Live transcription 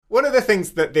one of the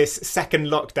things that this second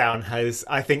lockdown has,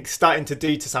 I think, starting to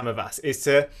do to some of us is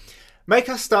to make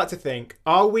us start to think,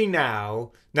 are we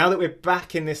now that we're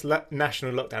back in this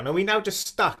national lockdown, are we now just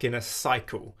stuck in a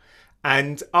cycle?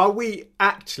 And are we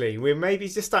actually, we're maybe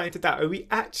just starting to doubt, are we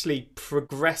actually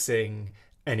progressing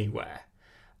anywhere?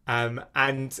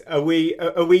 And are we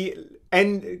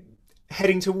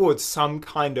heading towards some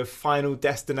kind of final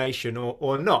destination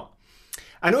or not?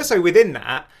 And also within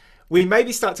that, we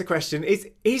maybe start to question,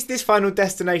 is this final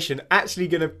destination actually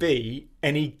going to be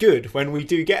any good when we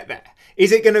do get there?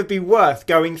 Is it going to be worth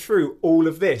going through all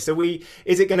of this?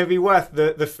 Is it going to be worth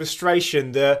the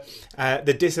frustration,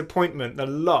 the disappointment, the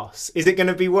loss? Is it going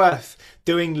to be worth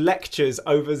doing lectures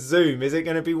over Zoom? Is it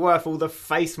going to be worth all the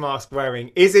face mask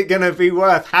wearing? Is it going to be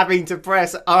worth having to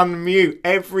press unmute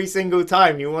every single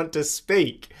time you want to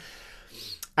speak?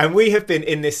 And we have been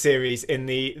in this series in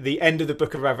the end of the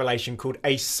book of Revelation called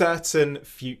A Certain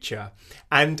Future.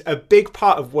 And a big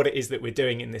part of what it is that we're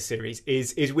doing in this series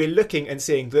is we're looking and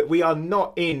seeing that we are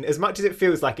not in, as much as it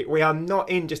feels like it, we are not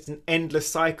in just an endless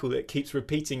cycle that keeps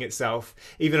repeating itself,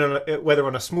 even whether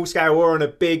on a small scale or on a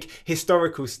big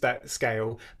historical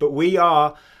scale. But we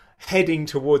are heading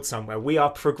towards somewhere. We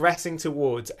are progressing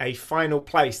towards a final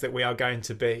place that we are going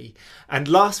to be. And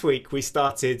last week we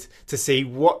started to see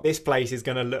what this place is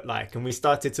going to look like, and we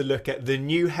started to look at the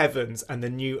new heavens and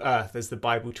the new earth as the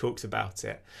Bible talks about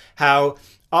it. How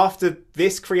after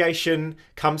this creation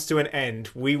comes to an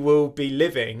end, we will be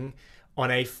living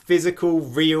on a physical,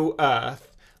 real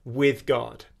earth with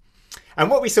God. And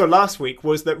what we saw last week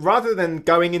was that rather than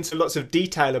going into lots of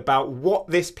detail about what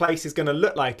this place is going to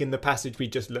look like in the passage we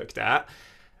just looked at,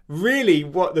 really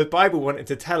what the Bible wanted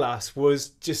to tell us was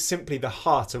just simply the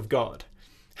heart of God.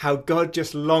 How God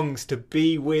just longs to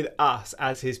be with us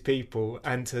as his people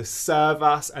and to serve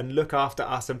us and look after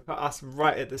us and put us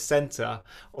right at the centre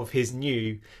of his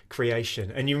new creation.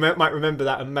 And you might remember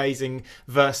that amazing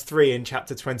verse 3 in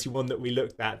chapter 21 that we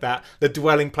looked at, that the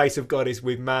dwelling place of God is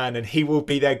with man and he will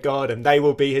be their God and they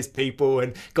will be his people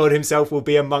and God himself will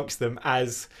be amongst them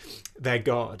as their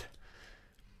God.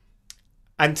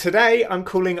 And today I'm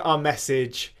calling our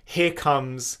message, Here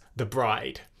Comes the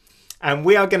Bride. And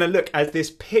we are going to look as this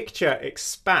picture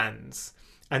expands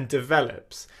and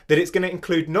develops, that it's going to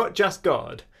include not just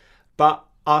God, but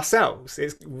ourselves.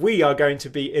 We are going to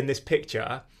be in this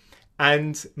picture,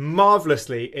 and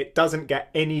marvelously, it doesn't get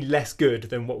any less good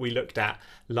than what we looked at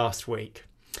last week.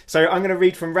 So I'm going to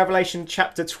read from Revelation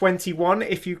chapter 21.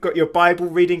 If you've got your Bible,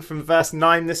 reading from verse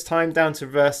 9 this time down to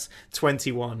verse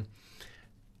 21.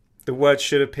 The words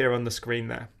should appear on the screen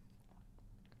there.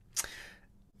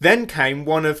 Then came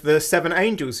one of the 7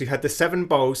 angels who had the 7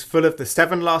 bowls full of the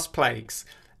 7 last plagues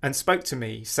and spoke to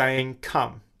me, saying,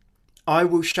 Come, I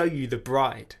will show you the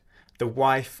bride, the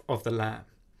wife of the Lamb.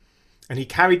 And he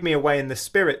carried me away in the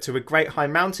spirit to a great high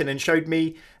mountain and showed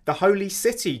me the holy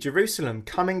city, Jerusalem,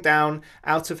 coming down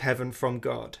out of heaven from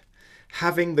God,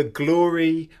 having the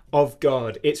glory of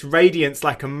God, its radiance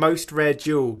like a most rare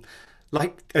jewel,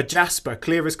 like a jasper,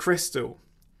 clear as crystal.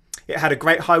 It had a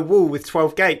great high wall with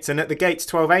 12 gates, and at the gates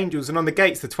 12 angels, and on the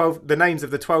gates the names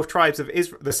of the 12 tribes of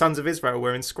Israel, the sons of Israel,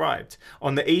 were inscribed.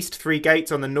 On the east 3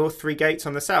 gates, on the north 3 gates,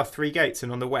 on the south 3 gates,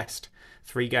 and on the west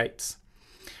 3 gates.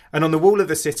 And on the wall of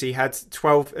the city had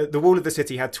 12. The wall of the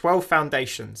city had 12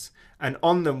 foundations, and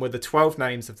on them were the 12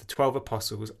 names of the 12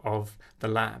 apostles of the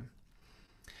Lamb.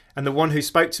 And the one who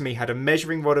spoke to me had a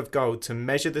measuring rod of gold to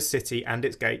measure the city and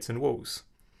its gates and walls.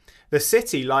 The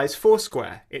city lies 4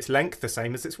 square, its length the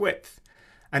same as its width.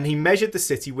 And he measured the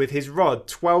city with his rod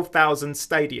 12,000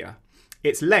 stadia.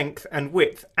 Its length and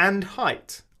width and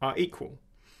height are equal.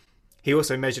 He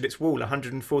also measured its wall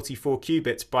 144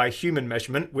 cubits by human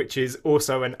measurement, which is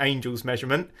also an angel's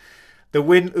measurement. The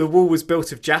wall was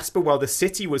built of jasper, while the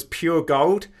city was pure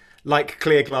gold, like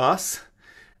clear glass.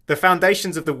 The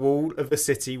foundations of the wall of the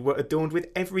city were adorned with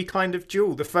every kind of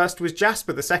jewel. The first was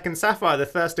jasper, the second sapphire, the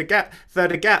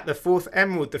third agate, the fourth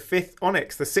emerald, the fifth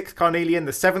onyx, the sixth carnelian,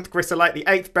 the seventh chrysolite, the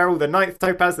eighth beryl, the ninth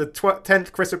topaz, the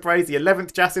 10th chrysoprase, the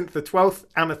 11th jacinth, the 12th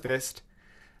amethyst.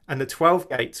 And the 12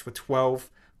 gates were 12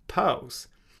 pearls,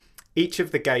 each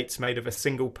of the gates made of a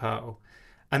single pearl.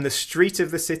 And the street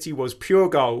of the city was pure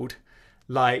gold,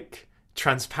 like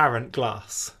transparent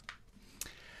glass.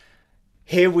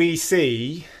 Here we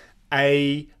see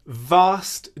a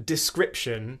vast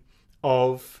description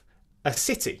of a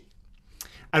city.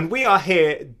 And we are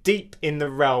here deep in the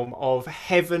realm of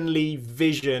heavenly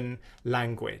vision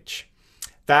language.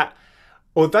 That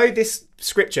although this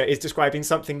scripture is describing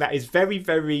something that is very,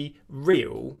 very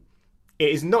real, it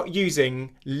is not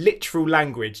using literal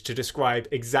language to describe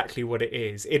exactly what it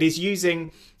is. It is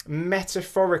using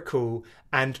metaphorical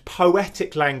and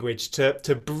poetic language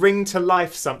to bring to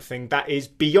life something that is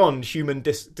beyond human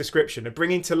description, and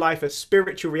bringing to life a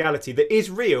spiritual reality that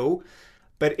is real,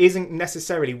 but isn't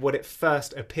necessarily what it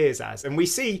first appears as. And we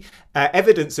see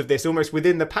evidence of this almost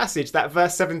within the passage, that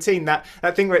verse 17, that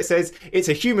thing where it says it's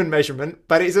a human measurement,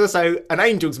 but it's also an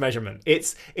angel's measurement.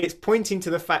 It's pointing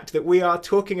to the fact that we are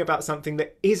talking about something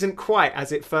that isn't quite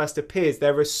as it first appears.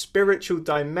 There are spiritual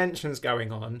dimensions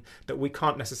going on that we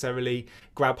can't necessarily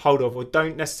grab hold of, or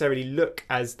don't necessarily look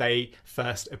as they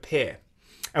first appear.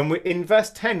 And in verse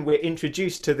 10, we're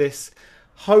introduced to this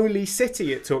holy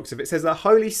city. It talks of, it says, the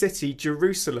holy city,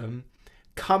 Jerusalem,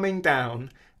 coming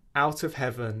down out of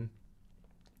heaven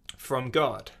from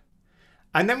God.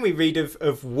 And then we read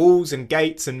of walls and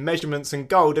gates and measurements and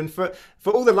gold. And for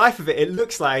all the life of it, it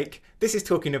looks like this is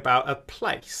talking about a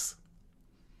place.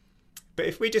 But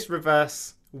if we just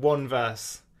reverse one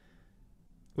verse,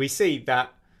 we see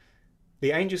that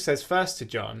the angel says first to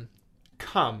John,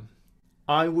 "Come,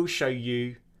 I will show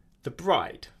you the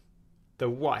bride, the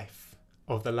wife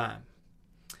of the Lamb."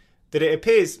 That it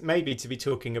appears maybe to be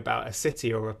talking about a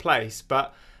city or a place,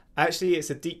 but actually it's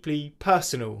a deeply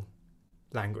personal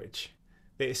language.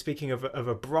 That it's speaking of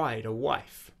a bride, a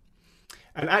wife.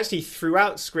 And actually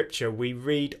throughout Scripture we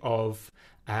read of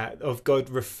God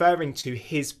referring to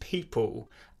his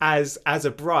people as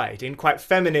a bride, in quite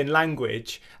feminine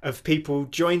language, of people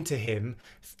joined to him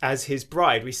as his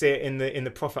bride. We see it in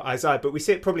the prophet Isaiah, but we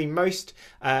see it probably most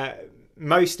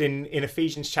in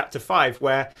Ephesians chapter 5,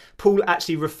 where Paul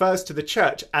actually refers to the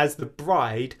church as the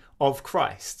bride of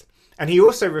Christ. And he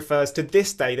also refers to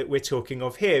this day that we're talking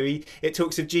of here. It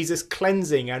talks of Jesus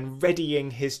cleansing and readying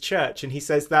his church. And he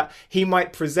says that he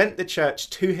might present the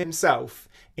church to himself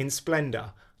in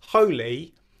splendour,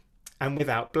 holy and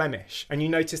without blemish. And you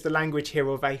notice the language here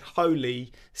of a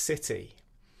holy city.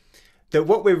 That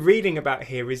what we're reading about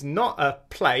here is not a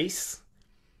place,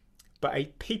 but a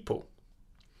people.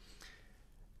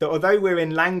 That although we're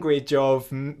in language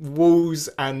of walls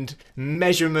and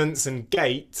measurements and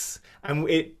gates, and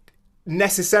it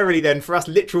necessarily then for us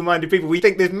literal-minded people, we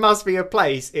think this must be a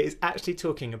place, it is actually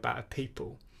talking about a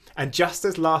people. And just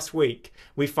as last week,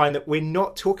 we find that we're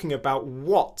not talking about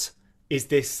what is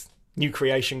this new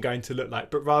creation going to look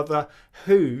like, but rather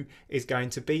who is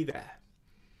going to be there.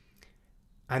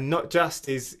 And not just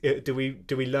do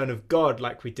we learn of God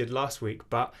like we did last week,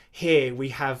 but here we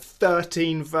have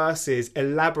 13 verses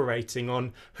elaborating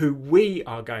on who we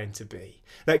are going to be.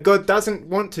 That God doesn't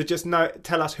want to just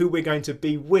tell us who we're going to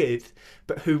be with,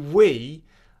 but who we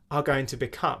are going to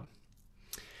become.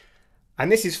 And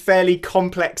this is fairly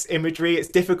complex imagery. It's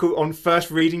difficult on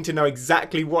first reading to know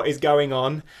exactly what is going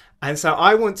on. And so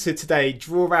I want to today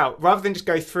draw out, rather than just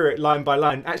go through it line by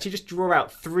line, actually just draw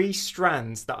out 3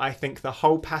 strands that I think the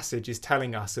whole passage is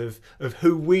telling us of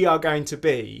who we are going to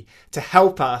be, to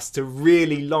help us to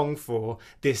really long for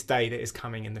this day that is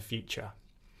coming in the future.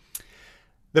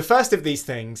 The first of these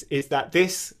things is that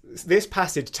this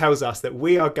passage tells us that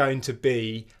we are going to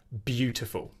be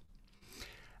beautiful.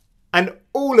 And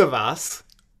all of us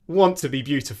want to be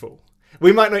beautiful.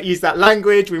 We might not use that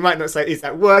language, we might not say use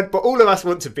that word, but all of us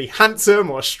want to be handsome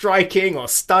or striking or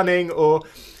stunning, or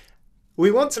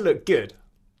we want to look good.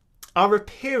 Our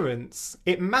appearance,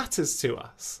 it matters to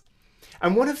us.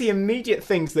 And one of the immediate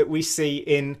things that we see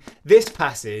in this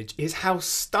passage is how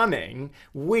stunning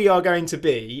we are going to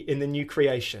be in the new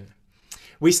creation.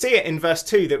 We see it in verse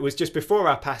 2 that was just before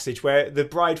our passage, where the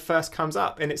bride first comes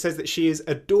up, and it says that she is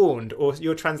adorned, or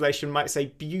your translation might say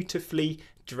beautifully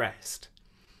dressed.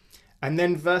 And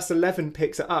then verse 11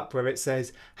 picks it up where it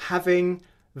says, having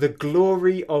the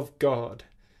glory of God.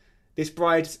 This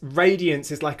bride's radiance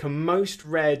is like a most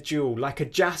rare jewel, like a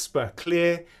jasper,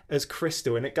 clear as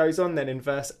crystal. And it goes on then in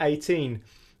verse 18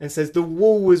 and says, the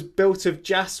wall was built of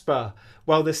jasper,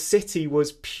 while the city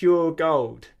was pure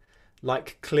gold,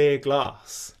 like clear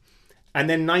glass. And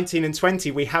then 19 and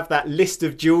 20, we have that list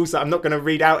of jewels that I'm not going to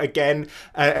read out again.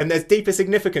 And there's deeper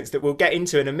significance that we'll get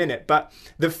into in a minute. But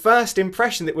the first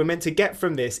impression that we're meant to get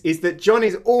from this is that John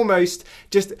is almost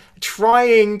just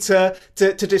trying to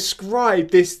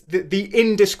describe the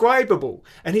indescribable.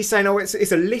 And he's saying, oh,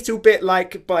 it's a little bit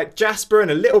like jasper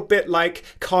and a little bit like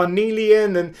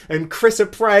carnelian and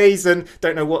chrysoprase and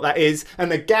don't know what that is,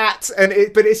 and agate.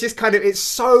 But it's just kind of, it's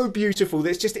so beautiful that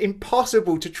it's just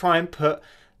impossible to try and put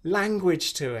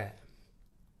language to it.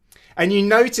 And you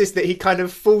notice that he kind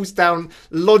of falls down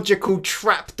logical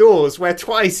trapdoors where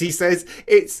twice he says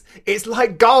it's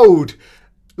like gold.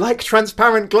 like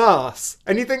transparent glass.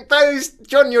 And you think, those,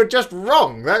 John, you're just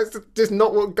wrong. That's just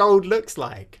not what gold looks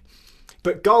like.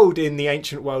 But gold in the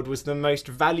ancient world was the most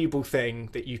valuable thing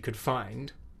that you could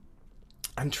find.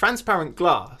 And transparent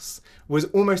glass was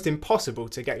almost impossible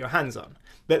to get your hands on.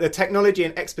 That the technology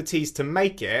and expertise to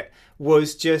make it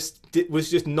was just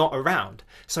not around.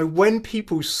 So when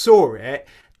people saw it,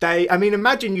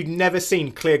 imagine you'd never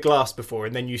seen clear glass before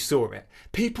and then you saw it.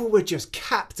 People were just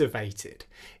captivated.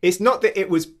 It's not that it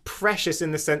was precious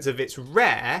in the sense of it's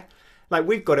rare, like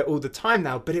we've got it all the time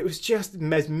now, but it was just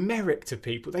mesmeric to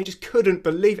people. They just couldn't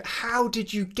believe it. How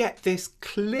did you get this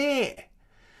clear?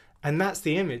 And that's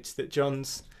the image that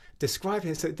John's describing.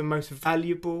 It's like the most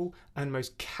valuable and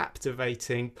most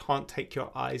captivating, can't take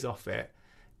your eyes off it,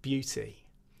 beauty.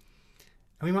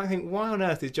 And we might think, why on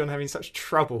earth is John having such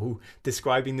trouble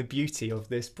describing the beauty of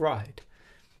this bride?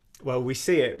 Well, we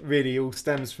see it really all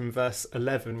stems from verse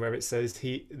 11, where it says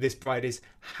this bride is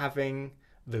having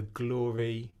the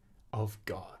glory of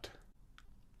God.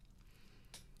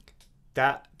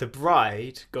 That the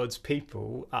bride, God's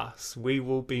people, us, we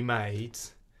will be made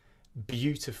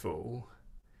beautiful,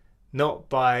 not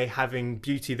by having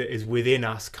beauty that is within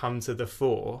us come to the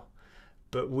fore,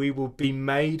 but we will be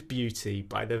made beauty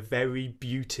by the very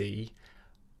beauty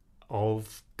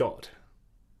of God.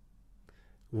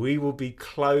 We will be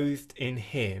clothed in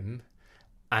him,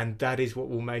 and that is what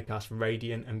will make us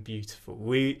radiant and beautiful.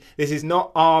 This is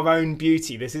not our own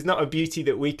beauty. This is not a beauty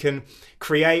that we can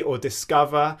create or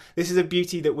discover. This is a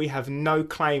beauty that we have no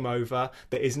claim over,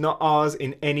 that is not ours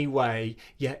in any way,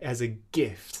 yet as a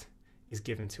gift is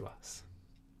given to us.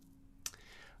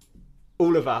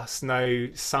 All of us know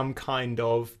some kind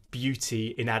of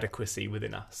beauty inadequacy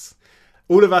within us.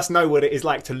 All of us know what it is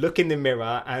like to look in the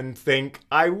mirror and think,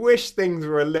 I wish things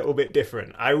were a little bit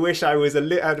different. I wish I was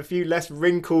had a few less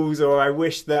wrinkles, or I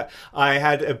wish that I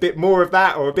had a bit more of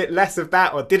that or a bit less of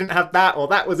that, or didn't have that, or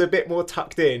that was a bit more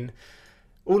tucked in.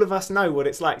 All of us know what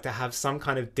it's like to have some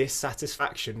kind of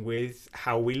dissatisfaction with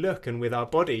how we look and with our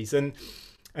bodies. And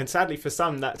sadly for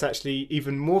some, that's actually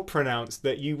even more pronounced,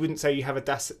 that you wouldn't say you have a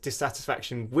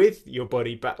dissatisfaction with your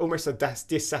body, but almost a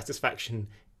dissatisfaction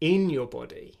in your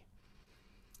body.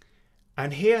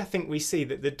 And here I think we see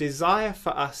that the desire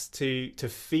for us to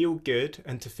feel good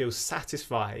and to feel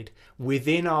satisfied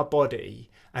within our body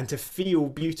and to feel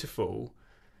beautiful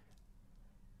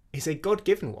is a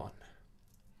God-given one.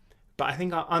 But I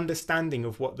think our understanding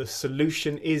of what the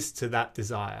solution is to that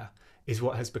desire is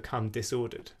what has become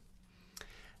disordered.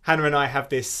 Hannah and I have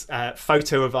this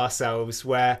photo of ourselves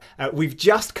where we've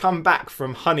just come back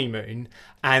from honeymoon,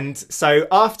 and so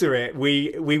after it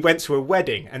we went to a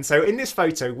wedding. And so in this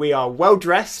photo we are well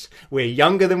dressed, we're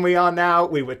younger than we are now,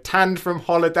 we were tanned from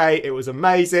holiday, it was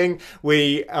amazing,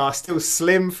 we are still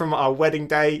slim from our wedding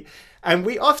day, and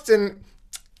we often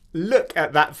look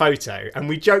at that photo and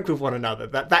we joke with one another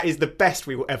that is the best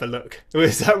we will ever look.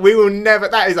 We will never,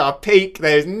 that is our peak,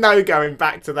 there's no going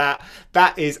back to that.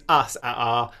 That is us at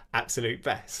our absolute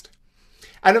best.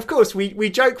 And of course we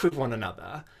joke with one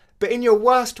another, but in your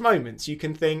worst moments you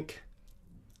can think,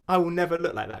 I will never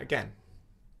look like that again.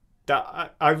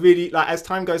 That I really, like, as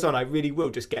time goes on, I really will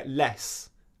just get less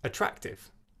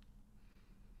attractive.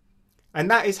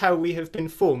 And that is how we have been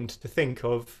formed to think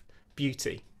of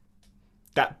beauty.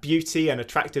 That beauty and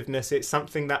attractiveness, it's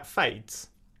something that fades.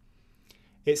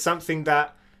 It's something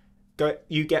that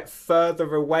you get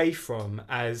further away from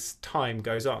as time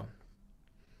goes on.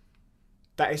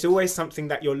 That is always something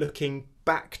that you're looking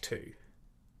back to.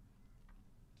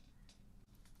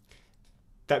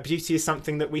 That beauty is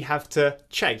something that we have to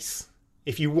chase.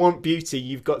 If you want beauty,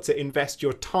 you've got to invest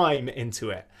your time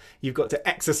into it. You've got to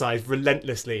exercise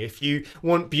relentlessly. If you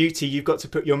want beauty, you've got to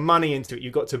put your money into it.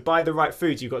 You've got to buy the right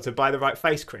foods. You've got to buy the right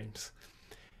face creams.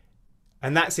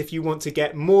 And that's if you want to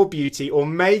get more beauty, or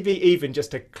maybe even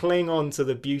just to cling on to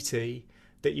the beauty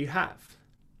that you have.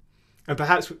 And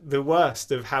perhaps the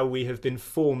worst of how we have been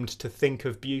formed to think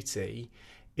of beauty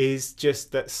is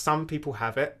just that some people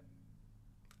have it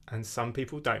and some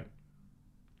people don't.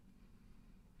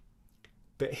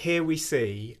 But here we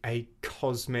see a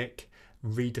cosmic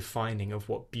redefining of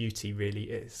what beauty really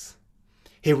is.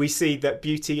 Here we see that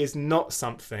beauty is not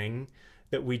something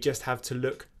that we just have to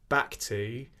look back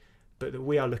to, but that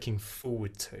we are looking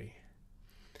forward to.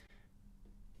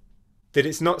 That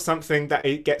it's not something that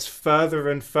it gets further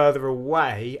and further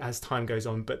away as time goes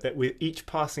on, but that with each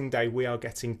passing day we are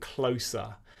getting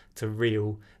closer to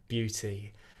real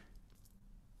beauty.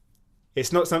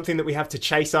 It's not something that we have to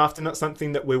chase after, not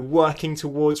something that we're working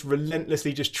towards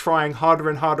relentlessly, just trying harder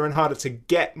and harder and harder to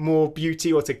get more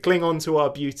beauty or to cling on to our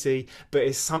beauty, but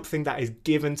it's something that is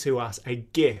given to us, a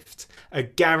gift, a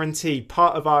guarantee,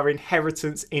 part of our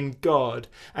inheritance in God,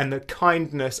 and the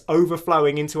kindness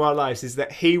overflowing into our lives is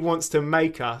that He wants to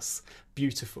make us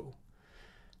beautiful.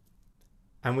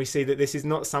 And we see that this is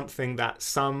not something that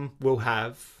some will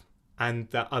have and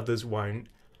that others won't,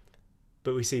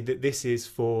 but we see that this is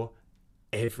for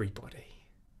everybody.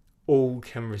 All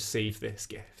can receive this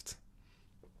gift.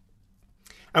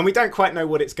 And we don't quite know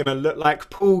what it's going to look like.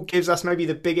 Paul gives us maybe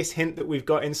the biggest hint that we've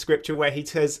got in scripture, where he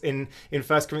says in 1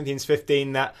 Corinthians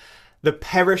 15 that the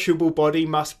perishable body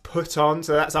must put on,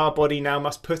 so that's our body now,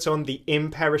 must put on the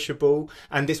imperishable,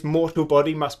 and this mortal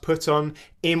body must put on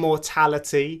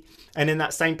immortality. And in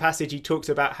that same passage, he talks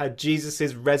about how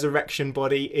Jesus's resurrection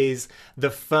body is the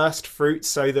first fruit,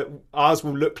 so that ours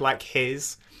will look like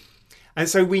his. And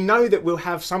so we know that we'll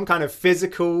have some kind of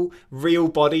physical, real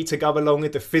body to go along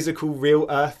with the physical, real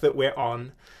earth that we're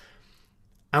on.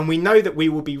 And we know that we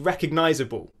will be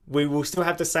recognizable. We will still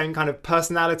have the same kind of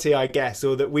personality, I guess,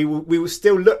 or that we will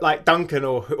still look like Duncan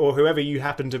or whoever you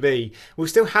happen to be. We'll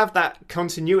still have that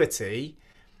continuity.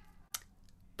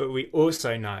 But we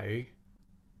also know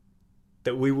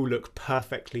that we will look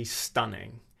perfectly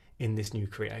stunning in this new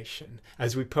creation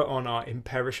as we put on our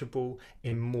imperishable,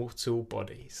 immortal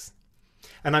bodies.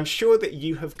 And I'm sure that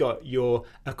you have got your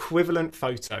equivalent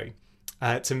photo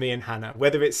to me and Hannah,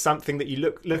 whether it's something that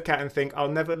you look at and think, I'll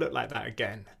never look like that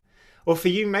again. Or for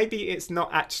you, maybe it's not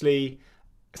actually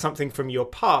something from your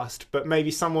past, but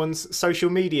maybe someone's social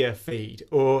media feed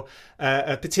or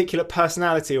a particular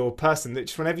personality or person that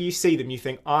just whenever you see them, you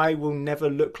think, I will never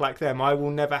look like them. I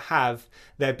will never have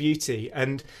their beauty.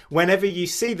 And whenever you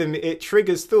see them, it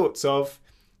triggers thoughts of,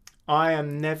 I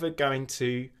am never going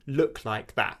to look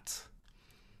like that.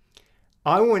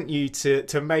 I want you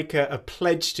to make a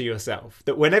pledge to yourself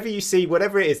that whenever you see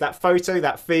whatever it is, that photo,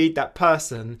 that feed, that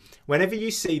person, whenever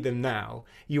you see them now,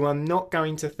 you are not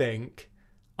going to think,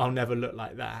 I'll never look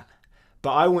like that.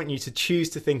 But I want you to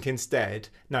choose to think instead,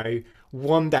 no,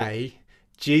 one day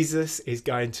Jesus is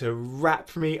going to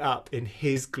wrap me up in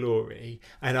his glory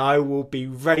and I will be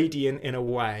radiant in a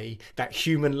way that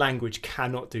human language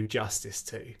cannot do justice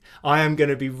to. I am going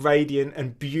to be radiant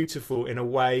and beautiful in a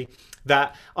way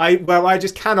that I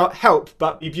just cannot help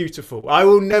but be beautiful. I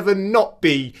will never not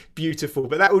be beautiful,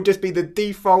 but that will just be the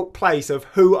default place of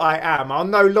who I am. I'll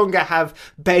no longer have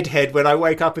bedhead when I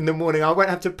wake up in the morning. I won't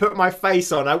have to put my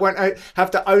face on. I won't have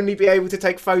to only be able to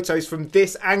take photos from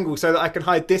this angle so that I can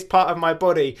hide this part of my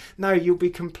body. No, you'll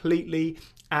be completely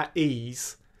at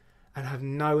ease and have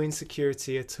no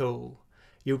insecurity at all.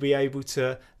 You'll be able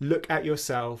to look at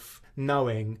yourself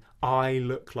knowing I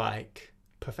look like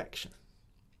perfection.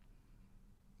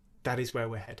 That is where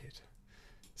we're headed.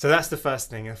 So that's the first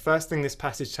thing. The first thing this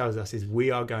passage tells us is we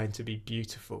are going to be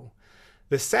beautiful.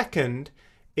 The second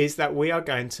is that we are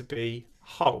going to be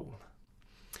whole.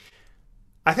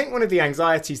 I think one of the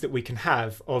anxieties that we can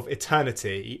have of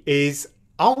eternity is,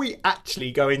 are we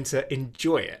actually going to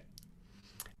enjoy it?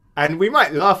 And we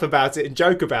might laugh about it and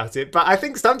joke about it, but I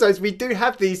think sometimes we do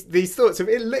have these thoughts of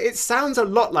it sounds a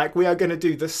lot like we are going to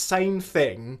do the same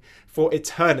thing for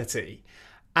eternity.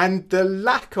 And the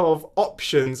lack of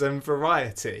options and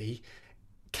variety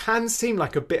can seem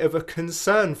like a bit of a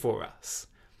concern for us.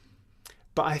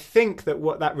 But I think that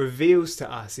what that reveals to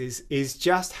us is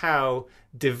just how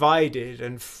divided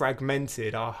and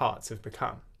fragmented our hearts have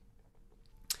become.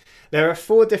 There are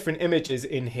 4 different images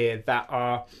in here that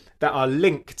are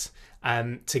linked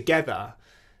together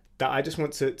that I just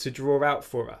want to draw out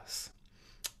for us.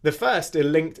 The first 2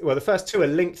 are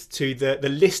linked to the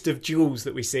list of jewels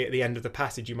that we see at the end of the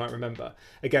passage, you might remember.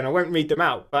 Again, I won't read them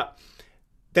out, but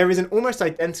there is an almost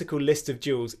identical list of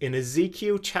jewels in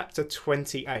Ezekiel chapter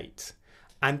 28.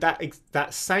 And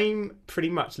that same pretty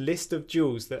much list of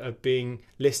jewels that are being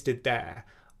listed there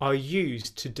are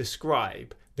used to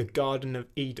describe the Garden of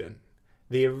Eden,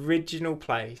 the original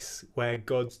place where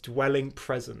God's dwelling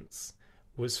presence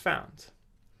was found.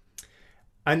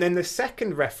 And then the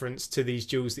second reference to these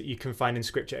jewels that you can find in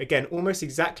scripture, again, almost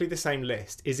exactly the same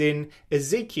list, is in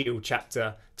Ezekiel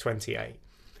chapter 28,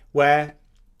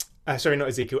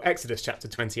 Exodus chapter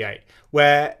 28,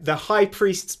 where the high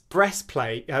priest's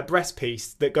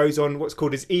breastpiece that goes on what's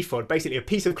called his ephod, basically a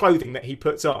piece of clothing that he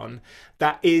puts on,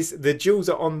 the jewels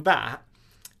are on that.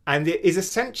 And it is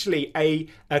essentially a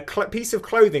piece of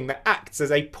clothing that acts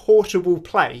as a portable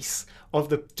place of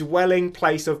the dwelling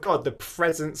place of God, the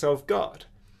presence of God.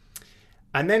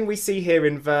 And then we see here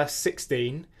in verse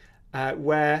 16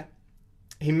 where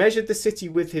He measured the city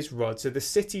with his rod. So the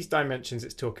city's dimensions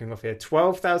it's talking of here,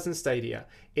 12,000 stadia.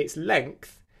 Its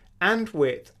length and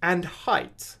width and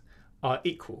height are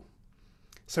equal.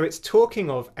 So it's talking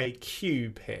of a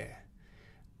cube here.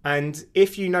 And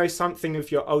if you know something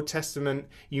of your Old Testament,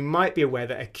 you might be aware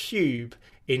that a cube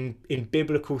in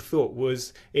biblical thought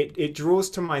was, it draws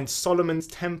to mind Solomon's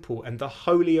temple and the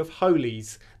Holy of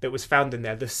Holies that was found in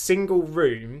there. The single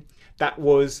room that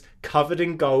was covered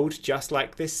in gold, just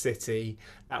like this city,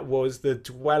 that was the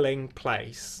dwelling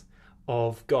place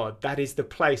of God. That is the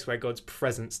place where God's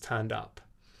presence turned up.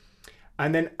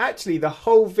 And then actually the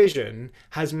whole vision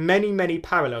has many, many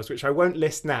parallels, which I won't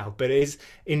list now, but is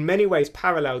in many ways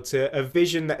parallel to a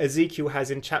vision that Ezekiel has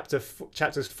in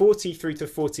chapters 40 through to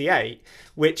 48,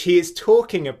 which he is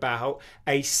talking about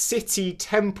a city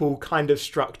temple kind of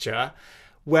structure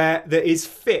where that is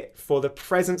fit for the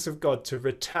presence of God to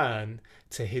return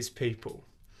to his people.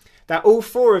 That all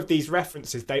four of these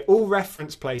references, they all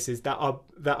reference places that are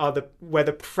where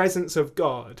the presence of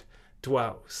God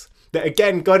dwells. That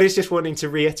again, God is just wanting to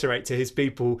reiterate to his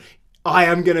people, I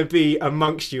am going to be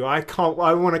amongst you. I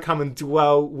want to come and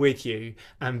dwell with you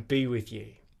and be with you.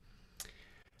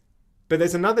 But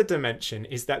there's another dimension,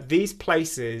 is that these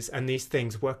places and these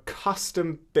things were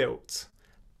custom built,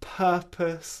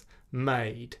 purpose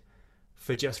made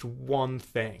for just one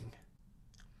thing: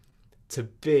 to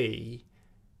be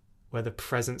where the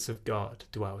presence of God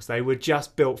dwells. They were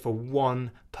just built for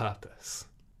one purpose.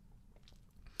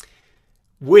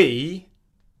 We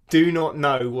do not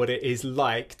know what it is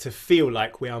like to feel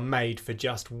like we are made for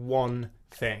just one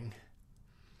thing.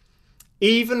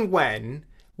 Even when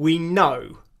we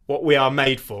know what we are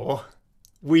made for,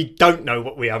 we don't know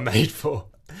what we are made for.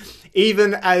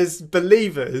 Even as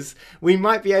believers, we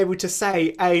might be able to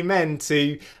say amen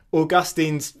to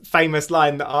Augustine's famous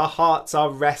line that our hearts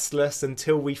are restless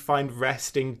until we find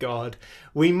rest in God.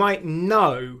 We might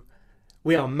know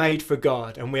we are made for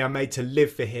God and we are made to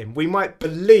live for him. We might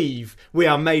believe we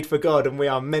are made for God and we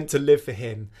are meant to live for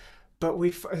him. But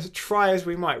we try as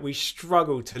we might, we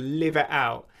struggle to live it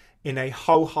out in a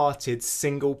wholehearted,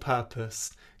 single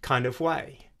purpose kind of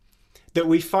way. That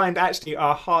we find actually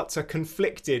our hearts are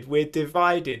conflicted, we're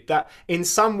divided, that in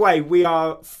some way we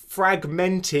are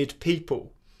fragmented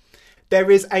people. There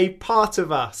is a part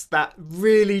of us that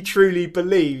really truly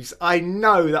believes, I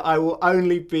know that I will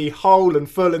only be whole and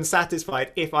full and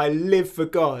satisfied if I live for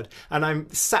God and I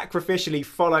sacrificially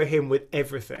follow him with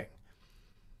everything.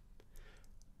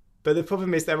 But the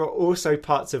problem is there are also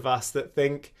parts of us that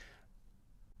think,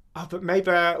 oh, but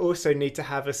maybe I also need to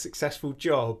have a successful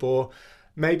job, or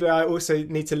maybe I also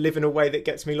need to live in a way that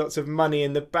gets me lots of money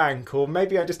in the bank, or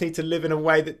maybe I just need to live in a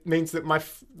way that means that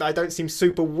I don't seem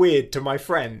super weird to my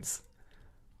friends.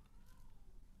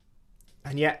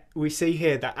 And yet we see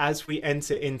here that as we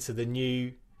enter into the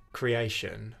new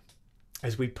creation,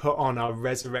 as we put on our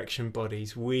resurrection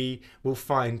bodies, we will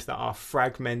find that our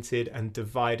fragmented and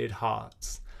divided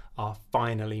hearts are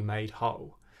finally made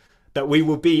whole. That we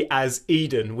will be as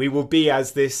Eden, we will be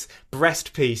as this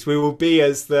breastpiece, we will be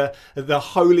as the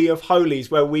Holy of Holies,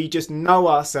 where we just know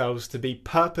ourselves to be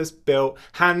purpose-built,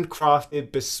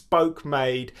 handcrafted, bespoke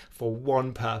made for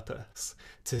one purpose: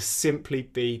 to simply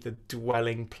be the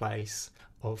dwelling place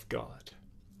of God.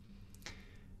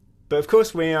 But of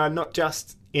course we are not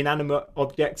just inanimate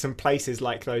objects and places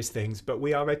like those things, but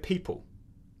we are a people.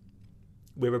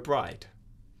 We're a bride.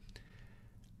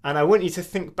 And I want you to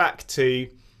think back to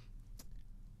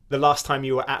the last time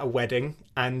you were at a wedding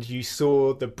and you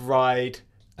saw the bride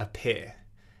appear.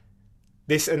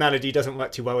 This analogy doesn't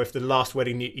work too well if the last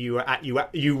wedding you were at,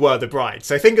 you were the bride.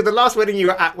 So think of the last wedding you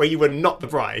were at where you were not the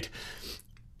bride.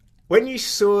 When you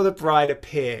saw the bride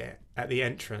appear at the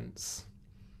entrance,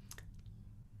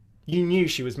 you knew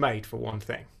she was made for one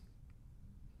thing.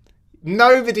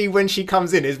 Nobody, when she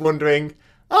comes in, is wondering,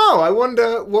 oh, I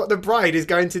wonder what the bride is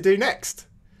going to do next.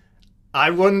 I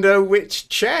wonder which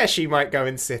chair she might go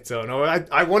and sit on, or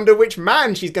I wonder which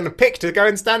man she's going to pick to go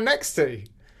and stand next to.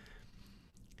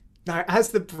 Now, as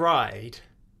the bride,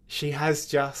 she has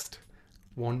just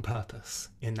one purpose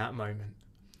in that moment: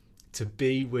 to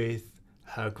be with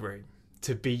her groom,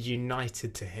 to be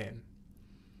united to him.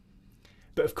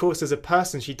 But of course, as a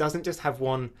person, she doesn't just have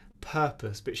one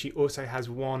purpose, but she also has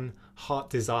one heart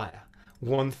desire,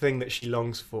 one thing that she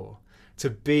longs for: to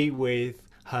be with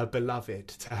her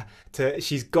beloved.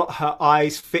 She's got her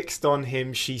eyes fixed on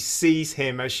him. She sees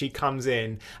him as she comes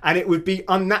in, and it would be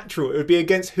unnatural. It would be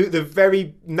against the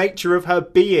very nature of her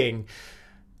being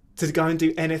to go and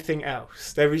do anything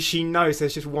else. She knows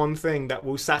there's just one thing that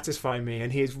will satisfy me,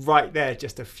 and he is right there,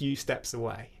 just a few steps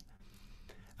away.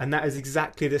 And that is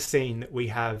exactly the scene that we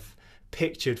have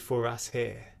pictured for us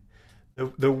here.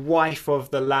 The wife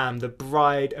of the Lamb, the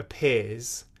bride,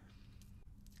 appears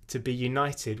to be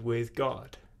united with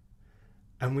God.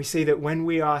 And we see that when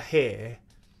we are here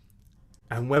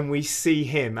and when we see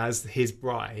him as his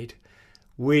bride,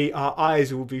 our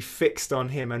eyes will be fixed on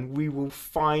him, and we will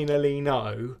finally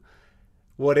know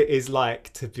what it is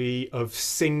like to be of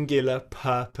singular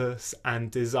purpose and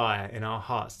desire in our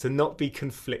hearts, to not be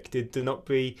conflicted, to not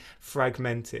be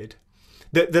fragmented.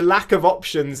 The lack of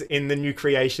options in the new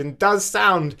creation does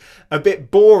sound a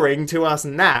bit boring to us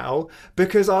now,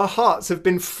 because our hearts have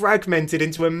been fragmented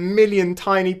into a million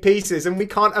tiny pieces, and we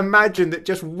can't imagine that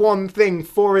just one thing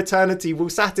for eternity will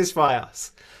satisfy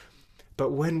us.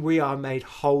 But when we are made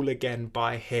whole again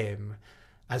by him,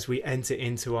 as we enter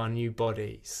into our new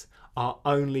bodies, our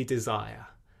only desire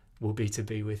will be to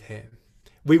be with him.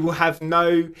 We will have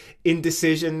no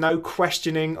indecision, no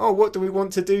questioning, oh, what do we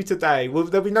want to do today?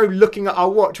 There'll be no looking at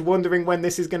our watch, wondering when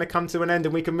this is going to come to an end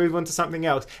and we can move on to something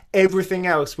else. Everything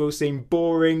else will seem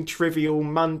boring, trivial,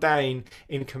 mundane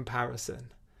in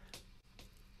comparison.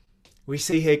 We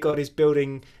see here God is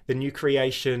building the new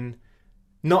creation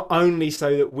not only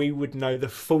so that we would know the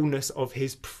fullness of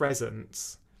his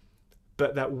presence,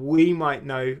 but that we might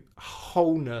know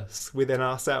wholeness within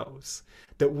ourselves.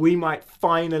 That we might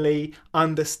finally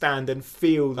understand and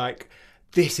feel like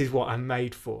this is what I'm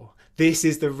made for. This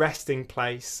is the resting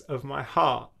place of my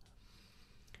heart.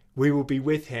 We will be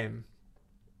with him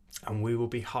and we will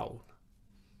be whole.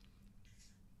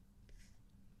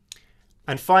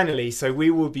 And finally, so we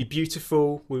will be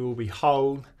beautiful, we will be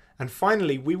whole, and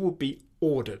finally we will be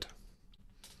ordered.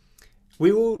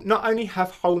 We will not only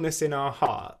have wholeness in our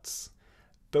hearts,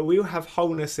 but we will have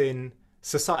wholeness in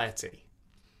society.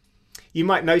 You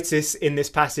might notice in this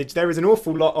passage there is an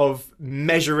awful lot of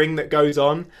measuring that goes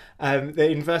on.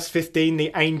 In verse 15,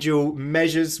 the angel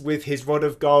measures with his rod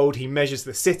of gold. He measures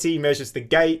the city, measures the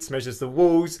gates, measures the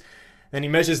walls, then he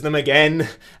measures them again.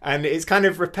 And it's kind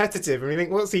of repetitive. And you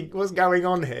think, what's going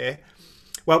on here?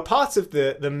 Well, part of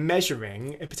the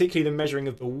measuring, particularly the measuring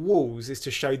of the walls, is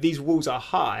to show these walls are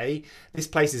high. This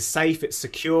place is safe, it's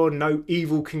secure, no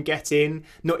evil can get in.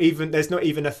 There's not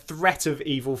even a threat of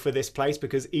evil for this place,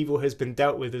 because evil has been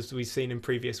dealt with, as we've seen in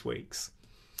previous weeks.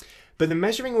 But the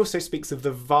measuring also speaks of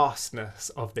the vastness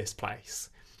of this place.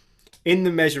 In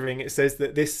the measuring, it says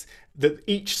that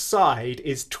each side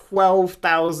is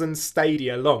 12,000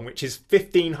 stadia long, which is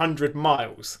 1,500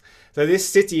 miles. So this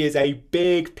city is a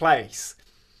big place.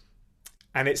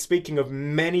 And it's speaking of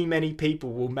many, many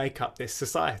people will make up this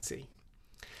society.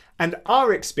 And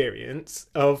our experience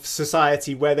of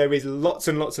society where there is lots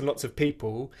and lots and lots of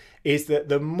people is that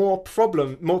the more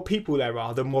people there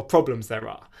are, the more problems there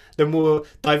are. The more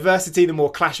diversity, the more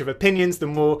clash of opinions, the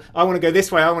more I want to go this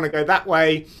way, I want to go that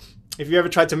way. If you ever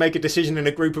tried to make a decision in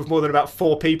a group of more than about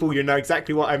 4 people, you know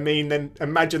exactly what I mean. Then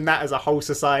imagine that as a whole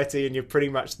society and you're pretty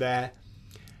much there.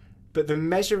 But the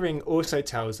measuring also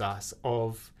tells us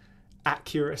of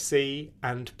accuracy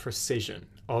and precision,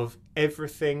 of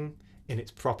everything in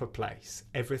its proper place,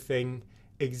 everything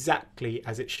exactly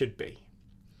as it should be.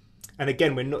 And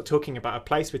again, we're not talking about a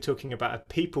place, we're talking about a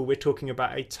people, we're talking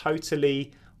about a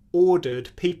totally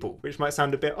ordered people, which might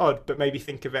sound a bit odd, but maybe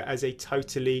think of it as a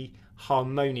totally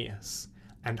harmonious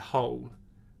and whole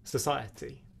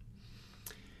society.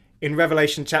 In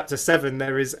Revelation chapter 7,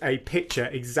 there is a picture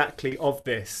exactly of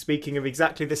this, speaking of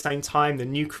exactly the same time, the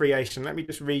new creation. Let me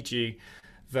just read you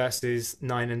verses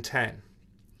 9 and 10.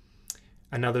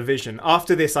 Another vision.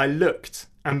 After this I looked,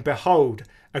 and behold,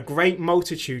 a great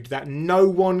multitude that no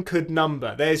one could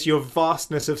number. There's your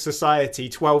vastness of society,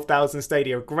 12,000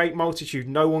 stadia. A great multitude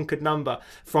no one could number,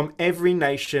 from every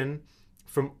nation,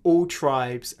 from all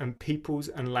tribes and peoples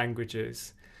and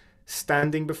languages,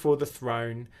 standing before the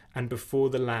throne and before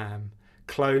the Lamb,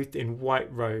 clothed in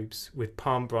white robes with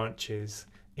palm branches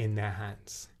in their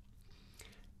hands.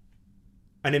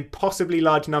 An impossibly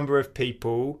large number of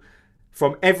people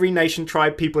from every nation,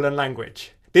 tribe, people and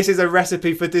language. This is a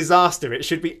recipe for disaster. It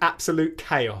should be absolute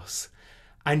chaos.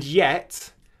 And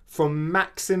yet, from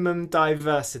maximum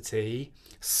diversity,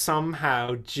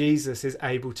 somehow Jesus is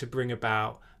able to bring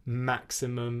about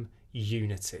maximum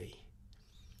unity.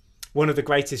 One of the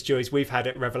greatest joys we've had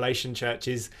at Revelation Church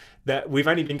is that we've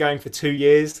only been going for 2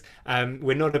 years.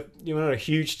 We're not a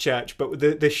huge church, but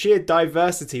the sheer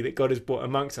diversity that God has brought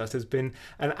amongst us has been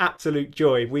an absolute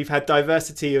joy. We've had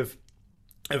diversity of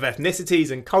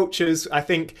ethnicities and cultures. I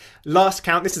think last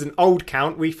count, this is an old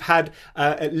count, we've had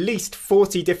at least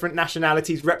 40 different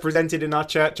nationalities represented in our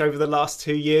church over the last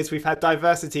 2 years. We've had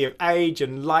diversity of age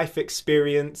and life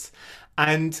experience.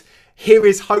 And here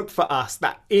is hope for us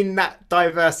that in that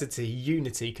diversity,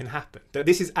 unity can happen. That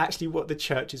this is actually what the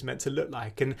church is meant to look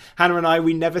like. And Hannah and I,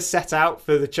 we never set out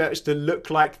for the church to look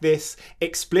like this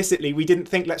explicitly. We didn't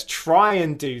think, let's try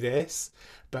and do this.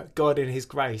 But God in his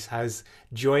grace has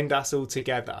joined us all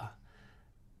together.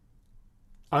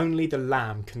 Only the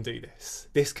Lamb can do this.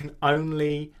 This can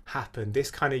only happen.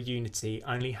 This kind of unity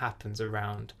only happens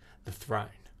around the throne.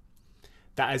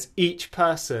 That as each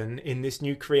person in this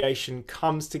new creation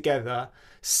comes together,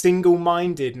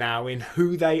 single-minded now in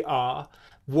who they are,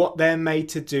 what they're made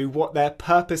to do, what their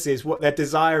purpose is, what their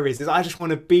desire is I just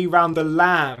want to be round the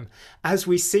Lamb. As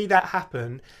we see that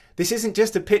happen, this isn't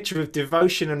just a picture of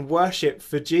devotion and worship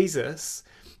for Jesus,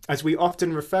 as we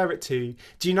often refer it to.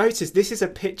 Do you notice this is a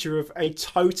picture of a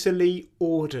totally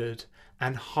ordered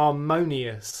and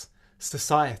harmonious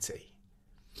society?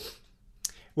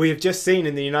 We have just seen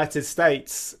in the United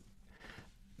States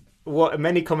what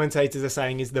many commentators are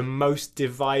saying is the most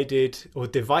divided or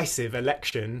divisive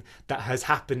election that has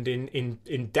happened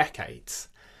in decades.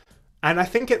 And I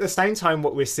think at the same time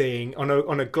what we're seeing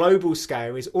on a global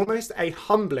scale is almost a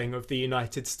humbling of the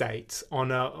United States on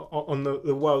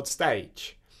the world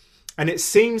stage. And it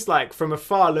seems like from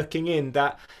afar looking in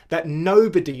that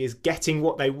nobody is getting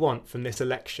what they want from this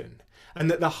election. And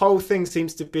that the whole thing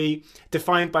seems to be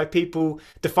defined by people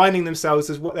defining themselves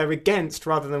as what they're against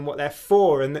rather than what they're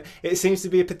for. And it seems to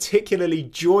be a particularly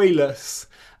joyless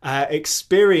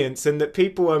experience, and that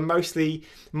people are mostly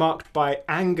marked by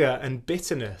anger and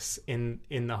bitterness in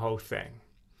the whole thing.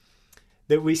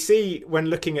 That we see when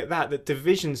looking at that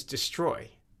divisions destroy.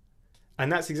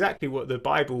 And that's exactly what the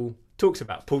Bible talks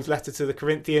about. Paul's letter to the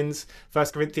Corinthians, 1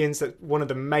 Corinthians, that one of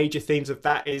the major themes of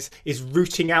that is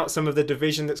rooting out some of the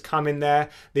division that's come in there.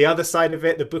 The other side of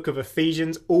it, the book of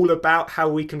Ephesians, all about how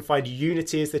we can find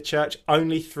unity as the church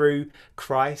only through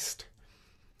Christ.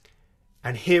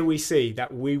 And here we see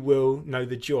that we will know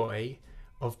the joy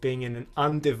of being in an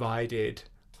undivided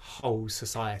whole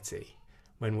society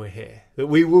when we're here. That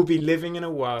we will be living in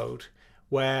a world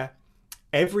where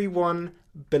everyone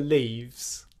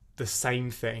believes the same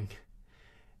thing.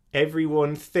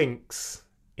 Everyone thinks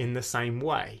in the same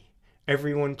way.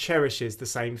 Everyone cherishes the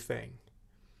same thing.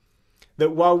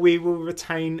 That while we will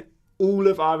retain all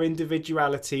of our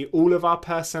individuality, all of our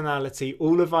personality,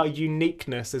 all of our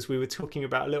uniqueness, as we were talking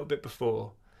about a little bit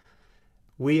before,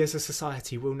 we as a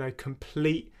society will know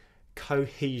complete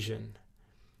cohesion.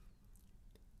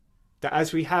 That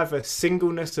as we have a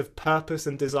singleness of purpose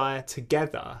and desire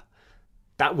together,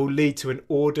 that will lead to an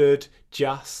ordered,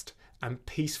 just, and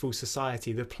peaceful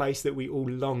society, the place that we all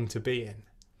long to be in.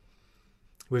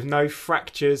 With no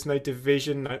fractures, no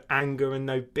division, no anger, and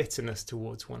no bitterness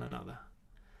towards one another.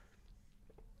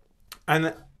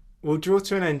 And we'll draw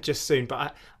to an end just soon,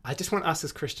 but I just want us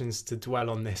as Christians to dwell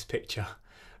on this picture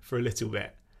for a little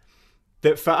bit.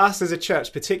 That for us as a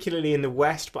church, particularly in the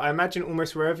West, but I imagine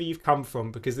almost wherever you've come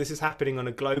from, because this is happening on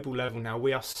a global level now,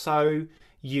 we are so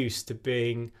used to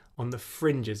being on the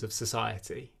fringes of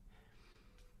society.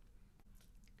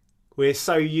 We're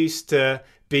so used to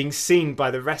being seen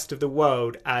by the rest of the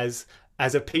world as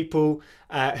a people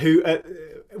who,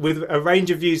 with a range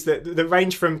of views that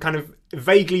range from kind of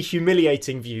vaguely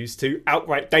humiliating views to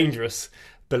outright dangerous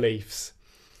beliefs.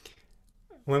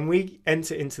 When we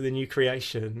enter into the new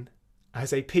creation,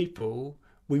 as a people,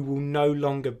 we will no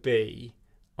longer be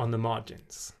on the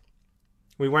margins.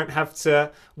 We won't have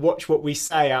to watch what we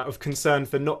say out of concern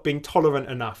for not being tolerant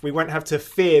enough. We won't have to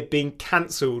fear being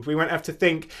cancelled. We won't have to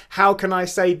think, how can I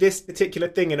say this particular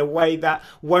thing in a way that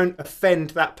won't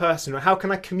offend that person? Or how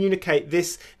can I communicate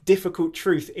this difficult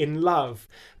truth in love?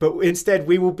 But instead,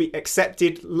 we will be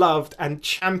accepted, loved, and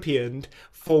championed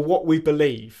for what we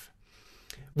believe.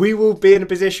 We will be in a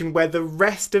position where the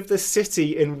rest of the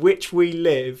city in which we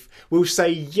live will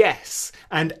say yes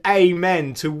and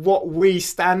amen to what we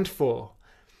stand for.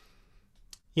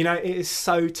 You know, it is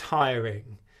so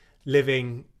tiring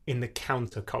living in the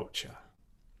counterculture.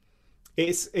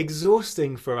 It's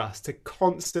exhausting for us to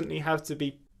constantly have to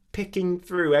be picking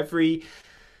through every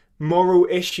moral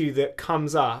issue that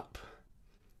comes up.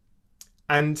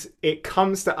 And it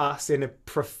comes to us in a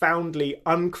profoundly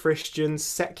unchristian,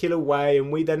 secular way,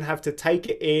 and we then have to take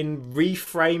it in,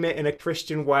 reframe it in a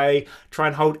Christian way, try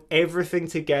and hold everything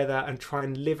together and try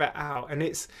and live it out. And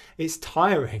it's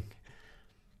tiring.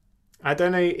 I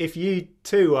don't know if you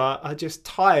too are just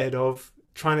tired of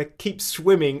trying to keep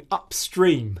swimming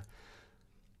upstream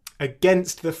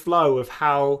against the flow of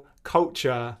how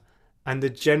culture and the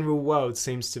general world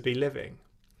seems to be living.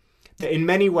 That in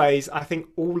many ways, I think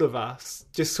all of us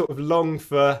just sort of long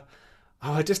for,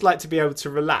 I'd just like to be able to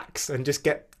relax and just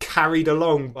get carried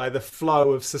along by the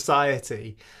flow of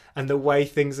society and the way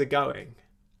things are going.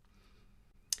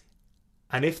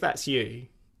 And if that's you,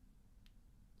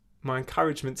 my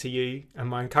encouragement to you and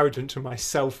my encouragement to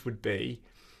myself would be,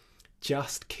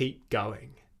 just keep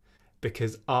going,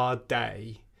 because our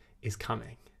day is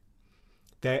coming.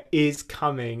 There is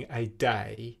coming a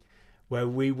day where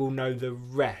we will know the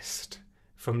rest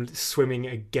from swimming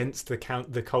against the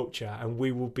culture, and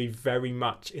we will be very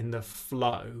much in the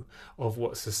flow of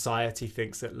what society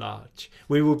thinks at large.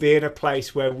 We will be in a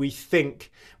place where we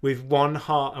think with one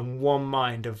heart and one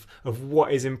mind of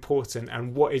what is important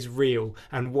and what is real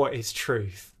and what is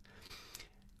truth.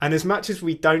 And as much as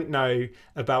we don't know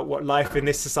about what life in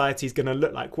this society is going to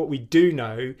look like, what we do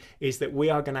know is that we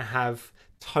are going to have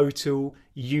total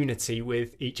unity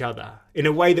with each other in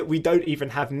a way that we don't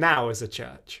even have now as a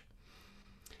church.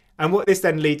 And what this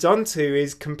then leads on to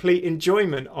is complete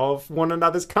enjoyment of one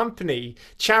another's company,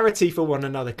 charity for one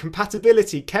another,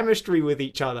 compatibility, chemistry with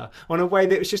each other on a way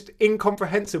that was just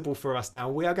incomprehensible for us now.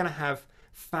 We are going to have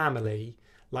family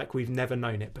like we've never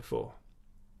known it before.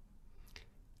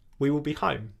 We will be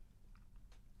home.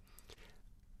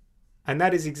 And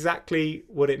that is exactly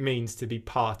what it means to be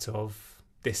part of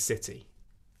this city,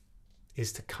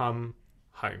 is to come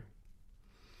home.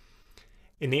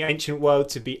 In the ancient world,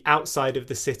 to be outside of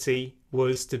the city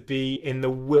was to be in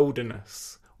the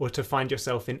wilderness or to find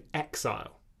yourself in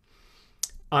exile,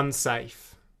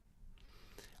 unsafe.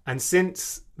 And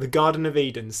since the Garden of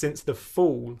Eden, since the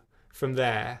fall from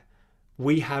there,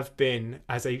 we have been,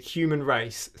 as a human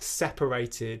race,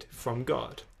 separated from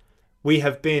God. We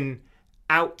have been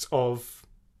out of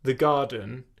the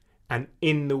garden and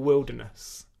in the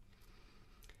wilderness.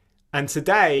 And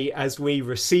today, as we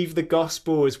receive the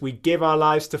gospel, as we give our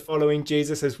lives to following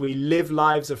Jesus, as we live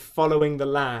lives of following the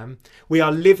Lamb, we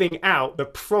are living out the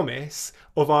promise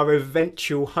of our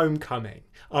eventual homecoming,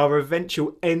 our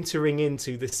eventual entering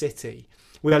into the city.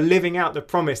 We are living out the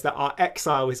promise that our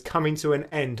exile is coming to an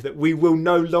end, that we will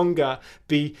no longer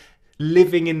be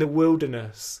living in the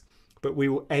wilderness, but we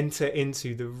will enter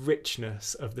into the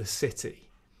richness of the city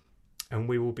and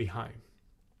we will be home.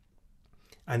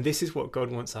 And this is what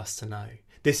God wants us to know.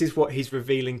 This is what he's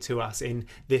revealing to us in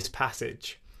this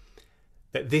passage,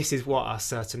 that this is what our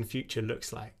certain future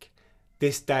looks like.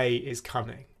 This day is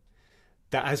coming.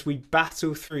 That as we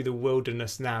battle through the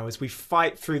wilderness now, as we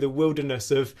fight through the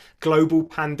wilderness of global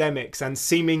pandemics and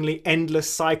seemingly endless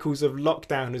cycles of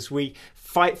lockdown, as we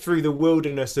fight through the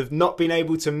wilderness of not being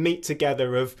able to meet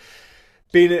together, of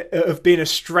being a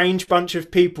strange bunch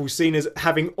of people seen as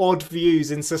having odd views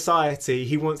in society,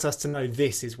 he wants us to know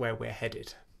this is where we're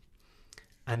headed.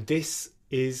 And this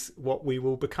is what we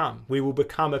will become. We will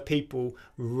become a people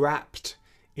wrapped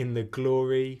in the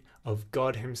glory of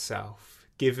God himself,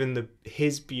 given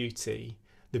his beauty,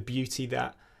 the beauty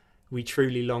that we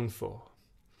truly long for.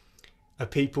 A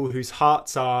people whose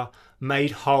hearts are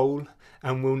made whole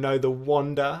and will know the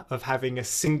wonder of having a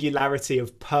singularity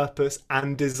of purpose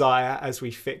and desire as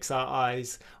we fix our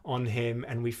eyes on him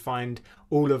and we find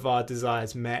all of our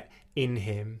desires met in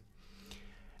him.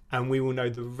 And we will know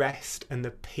the rest and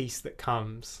the peace that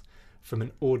comes from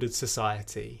an ordered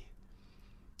society,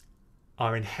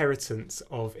 our inheritance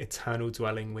of eternal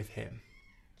dwelling with him.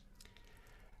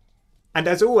 And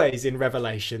as always in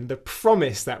Revelation, the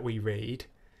promise that we read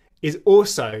is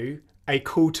also a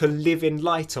call to live in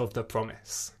light of the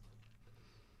promise.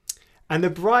 And the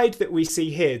bride that we see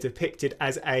here depicted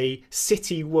as a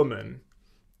city woman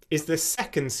is the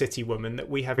second city woman that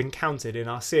we have encountered in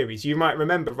our series. You might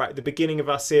remember right at the beginning of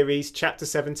our series, chapter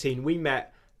 17, we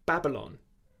met Babylon.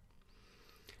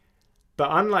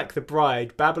 But unlike the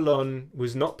bride, Babylon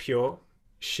was not pure.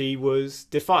 She was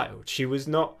defiled. She was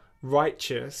not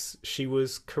righteous. She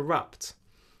was corrupt.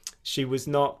 She was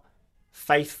not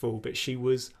faithful, but she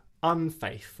was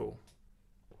unfaithful.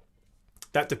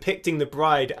 That depicting the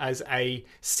bride as a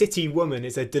city woman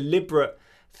is a deliberate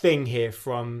thing here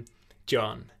from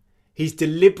John. He's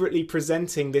deliberately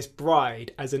presenting this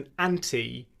bride as an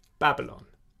anti-Babylon.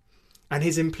 And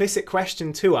his implicit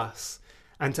question to us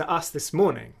and to us this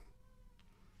morning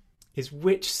is,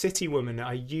 which city woman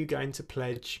are you going to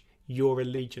pledge your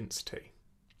allegiance to?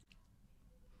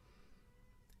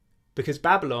 Because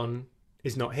Babylon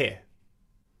is not here.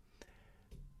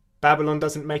 Babylon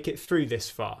doesn't make it through this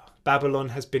far. Babylon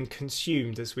has been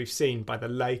consumed, as we've seen, by the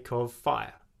lake of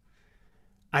fire.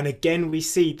 And again, we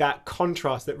see that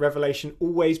contrast that Revelation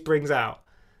always brings out,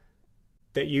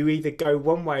 that you either go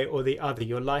one way or the other.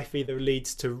 Your life either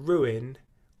leads to ruin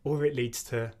or it leads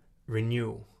to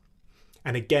renewal.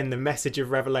 And again, the message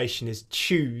of Revelation is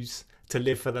choose to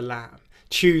live for the Lamb.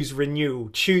 Choose renewal.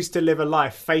 Choose to live a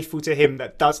life faithful to him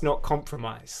that does not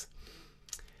compromise.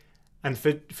 And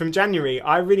from January,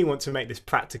 I really want to make this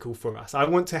practical for us. I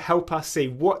want to help us see,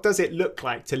 what does it look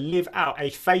like to live out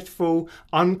a faithful,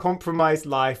 uncompromised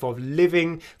life of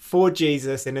living for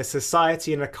Jesus in a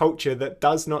society and a culture that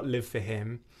does not live for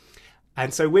him.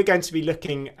 And so we're going to be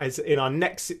looking, as in our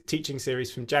next teaching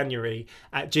series from January,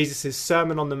 at Jesus'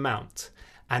 Sermon on the Mount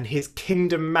and his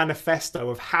kingdom manifesto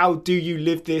of how do you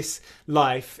live this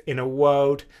life in a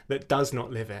world that does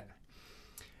not live it.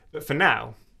 But for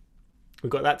now, we've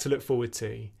got that to look forward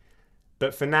to.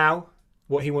 But for now,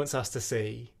 what he wants us to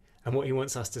see and what he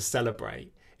wants us to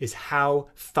celebrate is how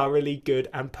thoroughly good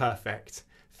and perfect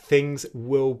things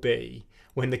will be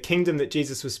when the kingdom that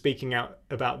Jesus was speaking out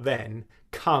about then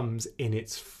comes in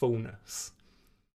its fullness.